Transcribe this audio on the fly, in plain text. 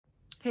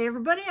Hey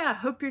everybody, I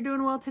hope you're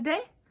doing well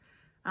today.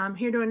 I'm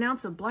here to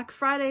announce a Black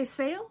Friday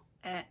sale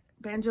at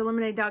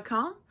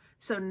banjolemonade.com.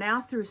 So now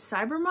through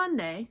Cyber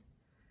Monday,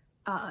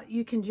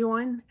 you can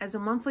join as a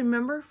monthly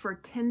member for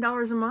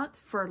 $10 a month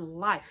for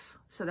life.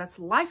 So that's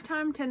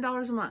lifetime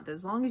 $10 a month.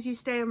 As long as you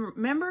stay a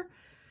member,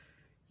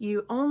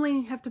 you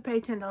only have to pay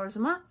 $10 a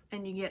month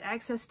and you get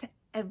access to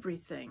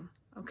everything,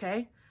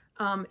 okay?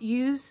 At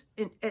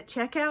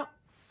checkout,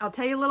 I'll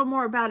tell you a little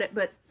more about it,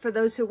 but for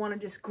those who want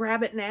to just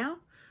grab it now,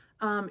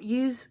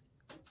 use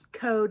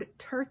code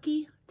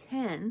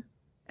TURKEY10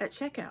 at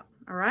checkout,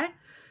 all right?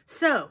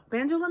 So,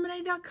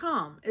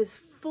 banjolemonade.com is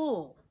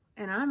full,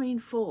 and I mean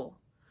full,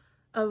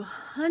 of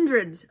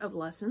hundreds of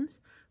lessons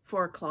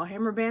for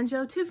clawhammer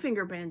banjo,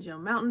 two-finger banjo,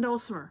 mountain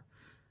dulcimer,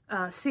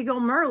 seagull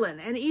merlin,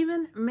 and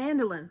even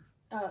mandolin,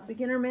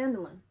 beginner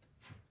mandolin.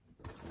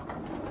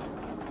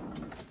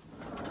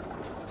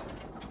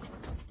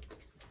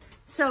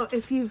 So,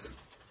 if you've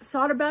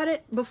thought about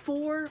it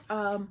before,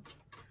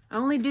 I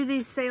only do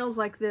these sales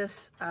like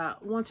this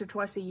once or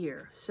twice a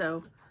year.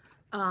 So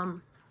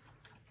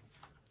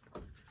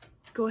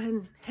go ahead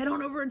and head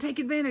on over and take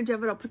advantage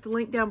of it. I'll put the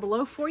link down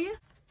below for you.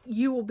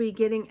 You will be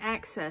getting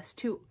access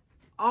to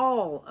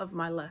all of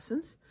my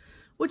lessons,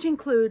 which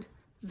include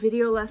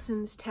video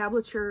lessons,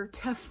 tablature,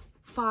 TEF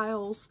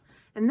files.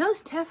 And those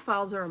TEF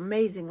files are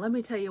amazing. Let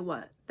me tell you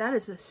what, that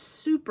is a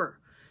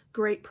super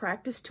great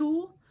practice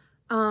tool.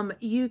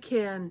 You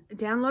can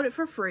download it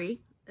for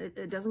free.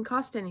 It doesn't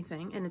cost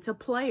anything, and it's a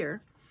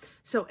player.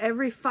 So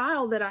every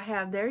file that I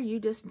have there, you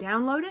just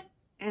download it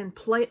and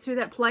play it through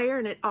that player,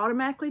 and it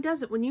automatically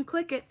does it when you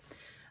click it.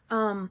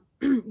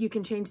 You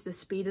can change the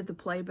speed of the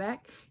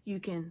playback.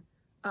 You can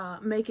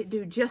make it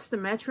do just the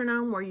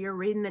metronome where you're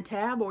reading the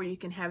tab, or you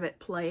can have it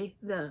play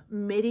the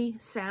MIDI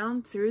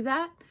sound through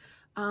that.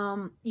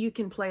 You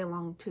can play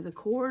along to the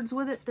chords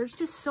with it. There's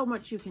just so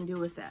much you can do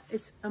with that.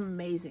 It's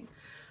amazing.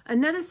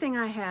 Another thing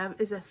I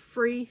have is a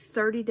free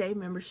 30-day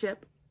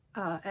membership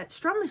at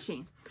Strum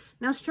Machine.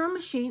 Now, Strum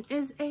Machine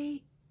is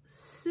a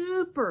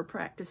super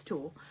practice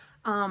tool,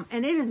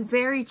 and it is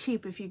very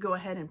cheap if you go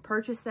ahead and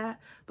purchase that,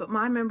 but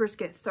my members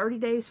get 30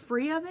 days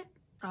free of it.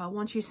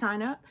 Once you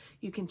sign up,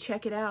 you can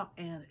check it out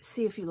and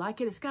see if you like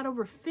it. It's got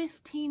over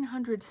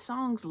 1,500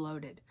 songs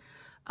loaded,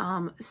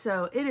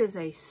 so it is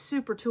a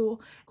super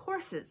tool.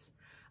 Courses.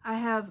 I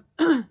have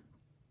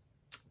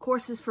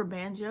courses for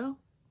banjo,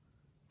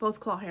 both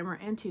clawhammer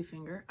and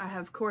two-finger. I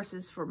have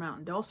courses for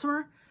mountain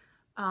dulcimer.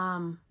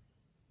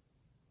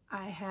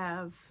 I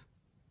have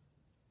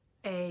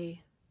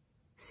a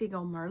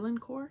seagull merlin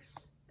course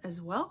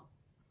as well.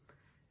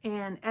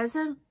 And as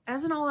an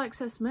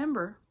all-access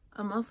member,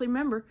 a monthly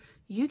member,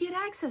 you get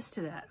access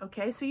to that,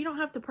 okay? So you don't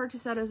have to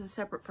purchase that as a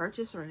separate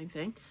purchase or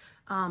anything.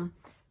 And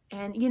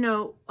you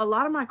know, a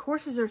lot of my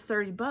courses are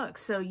 $30,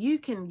 so you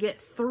can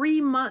get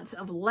 3 months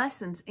of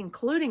lessons,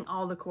 including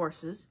all the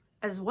courses,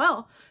 as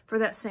well, for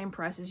that same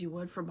price as you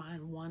would for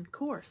buying one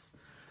course.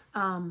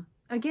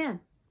 Again,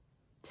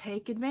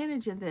 take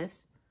advantage of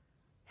this.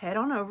 Head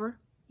on over,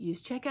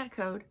 use checkout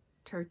code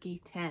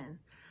TURKEY10.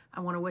 I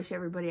want to wish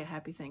everybody a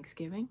happy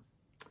Thanksgiving.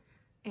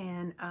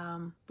 And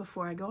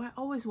before I go, I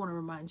always want to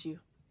remind you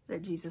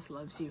that Jesus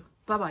loves you.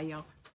 Bye-bye, y'all.